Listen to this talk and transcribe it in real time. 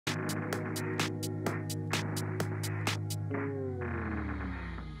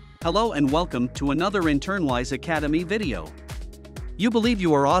Hello and welcome to another InternWise Academy video. You believe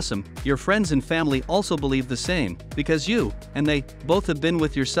you are awesome, your friends and family also believe the same, because you and they both have been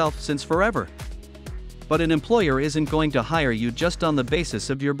with yourself since forever. But an employer isn't going to hire you just on the basis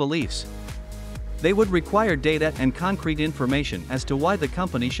of your beliefs. They would require data and concrete information as to why the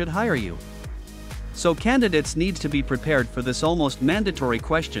company should hire you. So candidates need to be prepared for this almost mandatory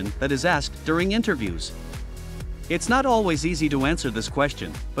question that is asked during interviews. It's not always easy to answer this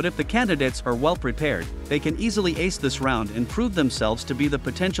question, but if the candidates are well prepared, they can easily ace this round and prove themselves to be the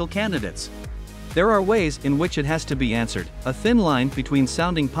potential candidates. There are ways in which it has to be answered, a thin line between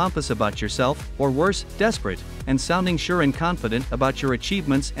sounding pompous about yourself, or worse, desperate, and sounding sure and confident about your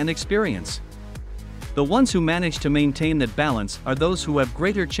achievements and experience. The ones who manage to maintain that balance are those who have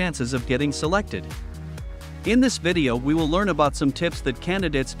greater chances of getting selected. In this video we will learn about some tips that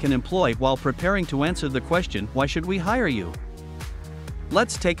candidates can employ while preparing to answer the question, why should we hire you?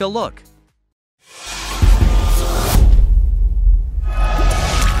 Let's take a look.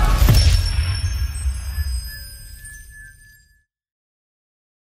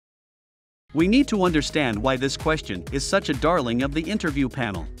 We need to understand why this question is such a darling of the interview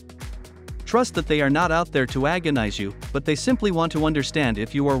panel. Trust that they are not out there to agonize you, but they simply want to understand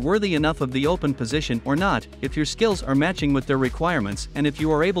if you are worthy enough of the open position or not, if your skills are matching with their requirements, and if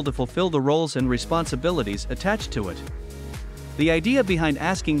you are able to fulfill the roles and responsibilities attached to it. The idea behind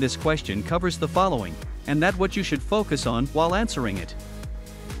asking this question covers the following, and that's what you should focus on while answering it.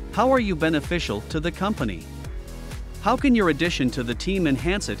 How are you beneficial to the company? How can your addition to the team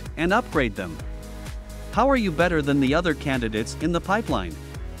enhance it and upgrade them? How are you better than the other candidates in the pipeline?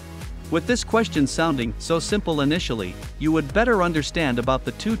 With this question sounding so simple initially, you would better understand about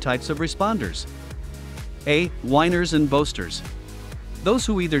the two types of responders. A. Whiners and boasters. Those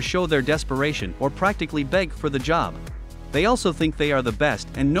who either show their desperation or practically beg for the job. They also think they are the best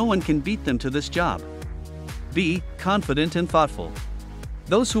and no one can beat them to this job. B. Confident and thoughtful.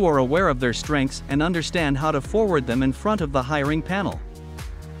 Those who are aware of their strengths and understand how to forward them in front of the hiring panel.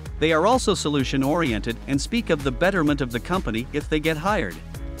 They are also solution-oriented and speak of the betterment of the company if they get hired.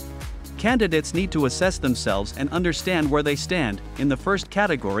 Candidates need to assess themselves and understand where they stand, in the first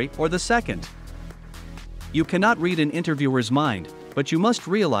category or the second. You cannot read an interviewer's mind, but you must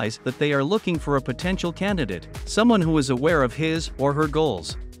realize that they are looking for a potential candidate, someone who is aware of his or her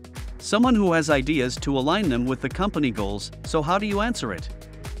goals. Someone who has ideas to align them with the company goals, so how do you answer it?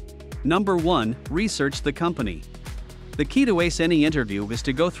 Number 1, research the company. The key to ace any interview is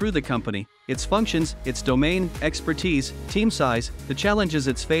to go through the company, its functions, its domain, expertise, team size, the challenges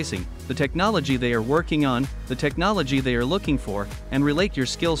it's facing, the technology they are working on, the technology they are looking for, and relate your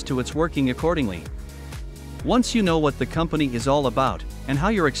skills to its working accordingly. Once you know what the company is all about, and how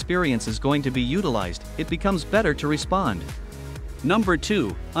your experience is going to be utilized, it becomes better to respond. Number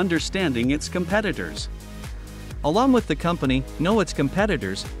 2, understanding its competitors. Along with the company, know its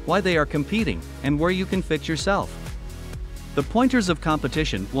competitors, why they are competing, and where you can fit yourself. The pointers of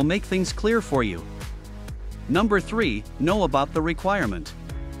competition will make things clear for you. Number 3, know about the requirement.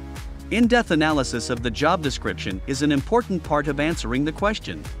 In-depth analysis of the job description is an important part of answering the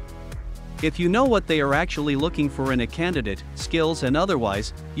question. If you know what they are actually looking for in a candidate, skills and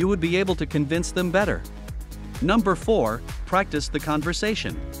otherwise, you would be able to convince them better. Number 4, practice the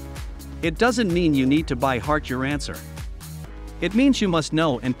conversation. It doesn't mean you need to by heart your answer. It means you must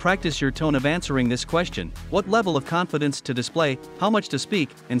know and practice your tone of answering this question, what level of confidence to display, how much to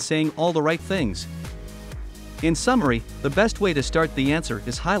speak, and saying all the right things. In summary, the best way to start the answer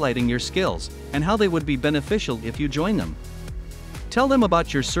is highlighting your skills, and how they would be beneficial if you join them. Tell them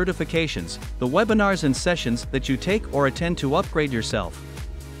about your certifications, the webinars and sessions that you take or attend to upgrade yourself.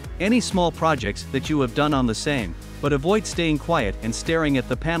 Any small projects that you have done on the same, but avoid staying quiet and staring at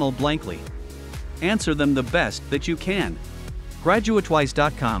the panel blankly. Answer them the best that you can.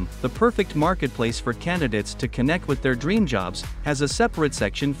 GraduateWise.com, the perfect marketplace for candidates to connect with their dream jobs, has a separate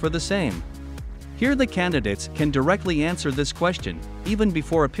section for the same. Here the candidates can directly answer this question, even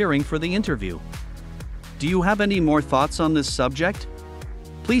before appearing for the interview. Do you have any more thoughts on this subject?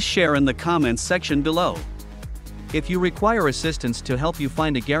 Please share in the comments section below. If you require assistance to help you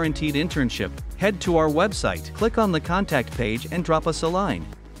find a guaranteed internship, head to our website, click on the contact page and drop us a line.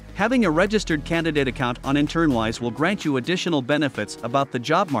 Having a registered candidate account on InternWise will grant you additional benefits about the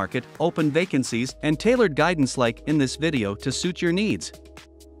job market, open vacancies, and tailored guidance like in this video to suit your needs.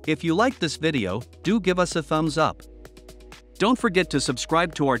 If you liked this video, do give us a thumbs up. Don't forget to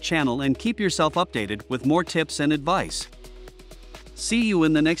subscribe to our channel and keep yourself updated with more tips and advice. See you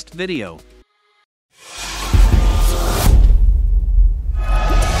in the next video.